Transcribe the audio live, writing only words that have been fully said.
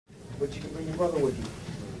But you can bring your brother with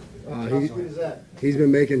you. How sweet is that? He's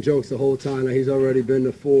been making jokes the whole time. He's already been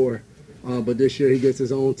to 4, but this year he gets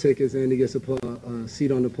his own tickets and he gets a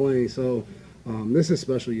seat on the plane. So this is a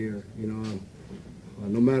special year. You know,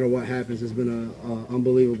 no matter what happens, it's been an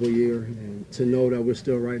unbelievable year, and to know that we're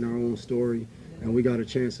still writing our own story and we got a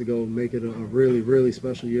chance to go make it a really, really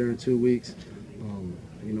special year in 2 weeks.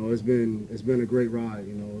 You know, it's been a great ride.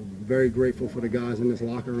 You know, very grateful for the guys in this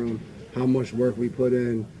locker room, how much work we put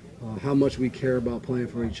in. How much we care about playing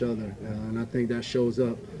for each other. And I think that shows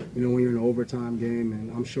up, you know, when you're in an overtime game.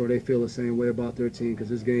 And I'm sure they feel the same way about their team, because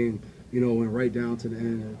this game, you know, went right down to the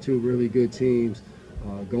end. 2 really good teams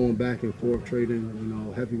going back and forth, trading, you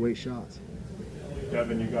know, heavyweight shots.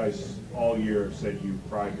 Devin, you guys all year have said you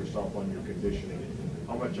pride yourself on your conditioning.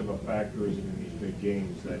 How much of a factor is it in these big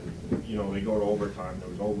games that, you know, they go to overtime, there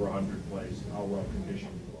was over 100 plays, how well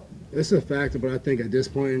conditioned you are? It's a factor, but I think at this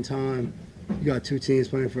point in time, you got 2 teams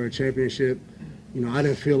playing for a championship. You know, I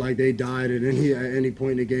didn't feel like they died at any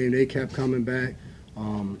point in the game. They kept coming back,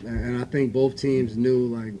 and I think both teams knew,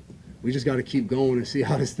 like, we just got to keep going and see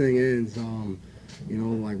how this thing ends. You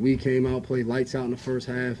know, like, we came out, played lights out in the first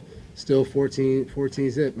half, still 14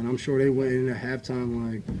 zip, and I'm sure they went in at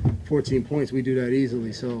halftime like 14 points. We do that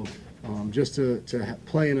easily. So just to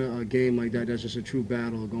play in a game like that, that's just a true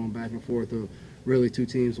battle going back and forth of really 2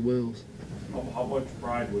 teams' wills. How much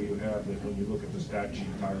pride will you have that when you look at the stat sheet,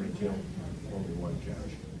 Tyreek Hill, only 1 catch?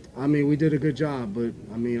 I mean, we did a good job, but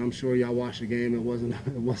I mean, I'm sure y'all watched the game. It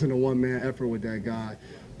wasn't a one-man effort with that guy.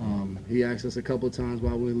 He asked us a couple of times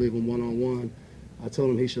why we leave him one-on-one. I told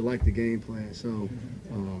him he should like the game plan. So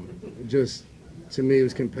just to me, it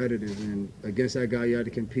was competitive, and against that guy, you had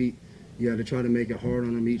to compete. You had to try to make it hard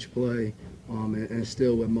on him each play. And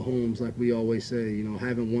still with Mahomes, like we always say, you know,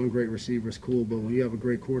 having one great receiver is cool, but when you have a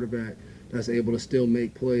great quarterback that's able to still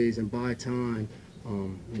make plays and buy time,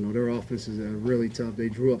 you know, their offenses are really tough. They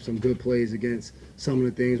drew up some good plays against some of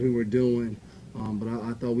the things we were doing, but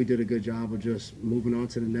I thought we did a good job of just moving on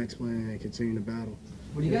to the next play and continuing the battle.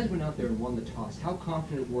 When you guys went out there and won the toss, how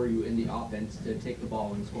confident were you in the offense to take the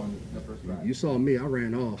ball and score on the first drive? You saw me. I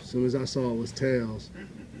ran off. As soon as I saw it was tails.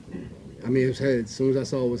 I mean, it was heads. As soon as I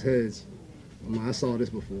saw it was heads. I saw this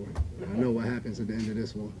before. I know what happens at the end of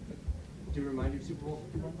this one. Do you remind you of Super Bowl?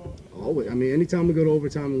 Always. I mean, anytime we go to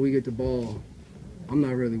overtime and we get the ball, I'm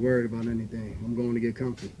not really worried about anything. I'm going to get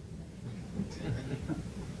comfy.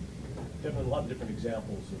 Definitely a lot of different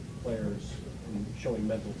examples of players showing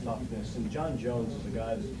mental toughness. And John Jones is a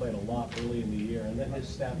guy that's played a lot early in the year, and then his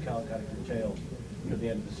snap count kind of curtailed at the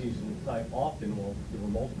end of the season. I often, well, there were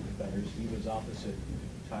multiple defenders. He was opposite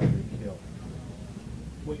Tyreek Hill.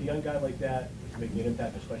 With a young guy like that making an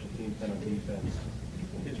impact on special teams and on defense,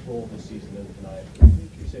 his role this season and tonight, what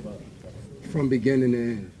can you say about it? From beginning to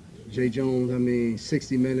end, Jay Jones, I mean,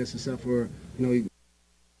 60 minutes except for, you know,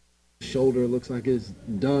 his shoulder looks like it's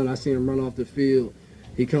done. I seen him run off the field.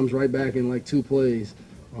 He comes right back in like 2 plays.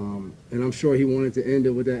 And I'm sure he wanted to end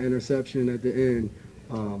it with that interception at the end.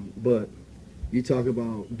 But you talk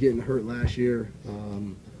about getting hurt last year.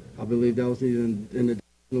 I believe that was even in the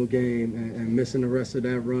game and missing the rest of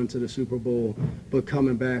that run to the Super Bowl, but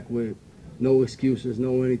coming back with no excuses,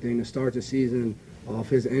 no anything. To start the season off,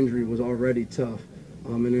 his injury was already tough.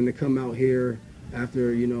 And then to come out here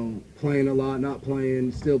after, you know, playing a lot, not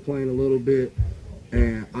playing, still playing a little bit.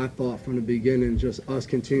 And I thought from the beginning, just us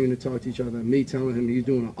continuing to talk to each other, me telling him he's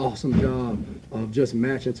doing an awesome job of just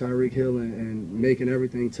matching Tyreek Hill and making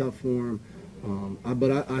everything tough for him.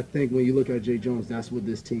 But I think when you look at Jay Jones, that's what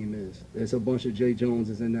this team is. It's a bunch of Jay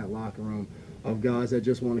Joneses in that locker room of guys that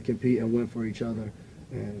just want to compete and win for each other.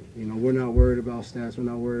 And, you know, we're not worried about stats. We're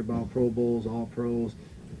not worried about Pro Bowls, all pros.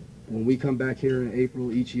 When we come back here in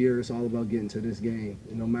April each year, it's all about getting to this game,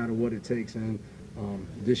 no matter what it takes. And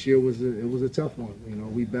this year was a tough one. You know,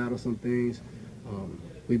 we battled some things.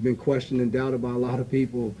 We've been questioned and doubted by a lot of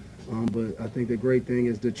people. But I think the great thing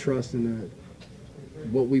is the trust and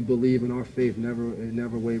what we believe in our faith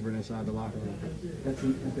never wavered inside the locker room. That's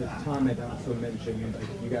the Tom had also mentioned,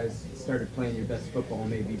 like, you guys started playing your best football,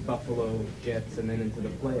 maybe Buffalo, Jets, and then into the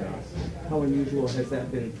playoffs. How unusual has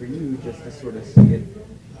that been for you, just to sort of see it?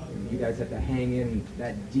 You guys have to hang in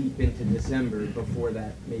that deep into December before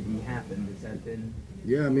that maybe happened. Has that been?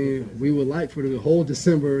 Yeah, I mean, we would like for the whole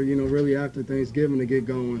December, you know, really after Thanksgiving to get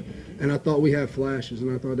going. And I thought we had flashes, and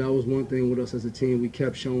I thought that was one thing with us as a team. We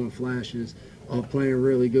kept showing flashes of playing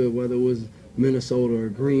really good, whether it was Minnesota or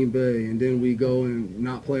Green Bay, and then we go and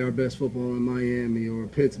not play our best football in Miami or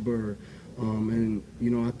Pittsburgh. And, you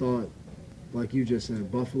know, I thought, like you just said,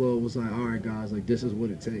 Buffalo was like, all right, guys, like, this is what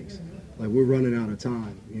it takes. Like, we're running out of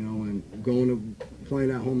time, you know, and going to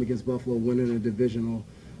playing at home against Buffalo, winning a divisional,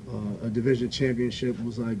 a division championship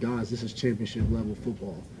was like, guys, this is championship level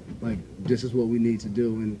football. Like, this is what we need to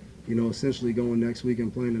do. And, you know, essentially going next week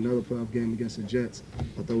and playing another playoff game against the Jets,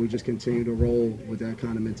 I thought we just continue to roll with that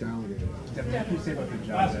kind of mentality. What can you say about the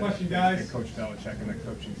job that Coach Belichick and the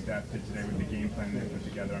coaching staff did today with the game plan they put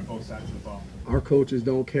together on both sides of the ball? Our coaches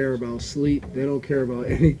don't care about sleep. They don't care about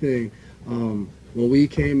anything. When we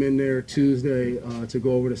came in there Tuesday to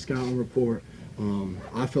go over the scouting report,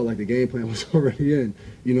 I felt like the game plan was already in.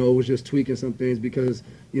 You know, it was just tweaking some things because,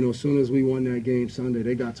 you know, as soon as we won that game Sunday,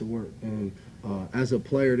 they got to work. And as a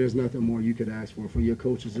player, there's nothing more you could ask for your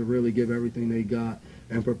coaches to really give everything they got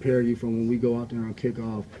and prepare you from when we go out there on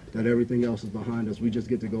kickoff that everything else is behind us. We just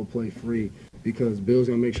get to go play free because Bill's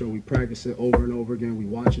going to make sure we practice it over and over again. We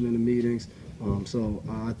watch it in the meetings. So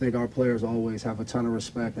I think our players always have a ton of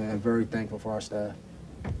respect and very thankful for our staff.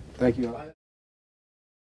 Thank you.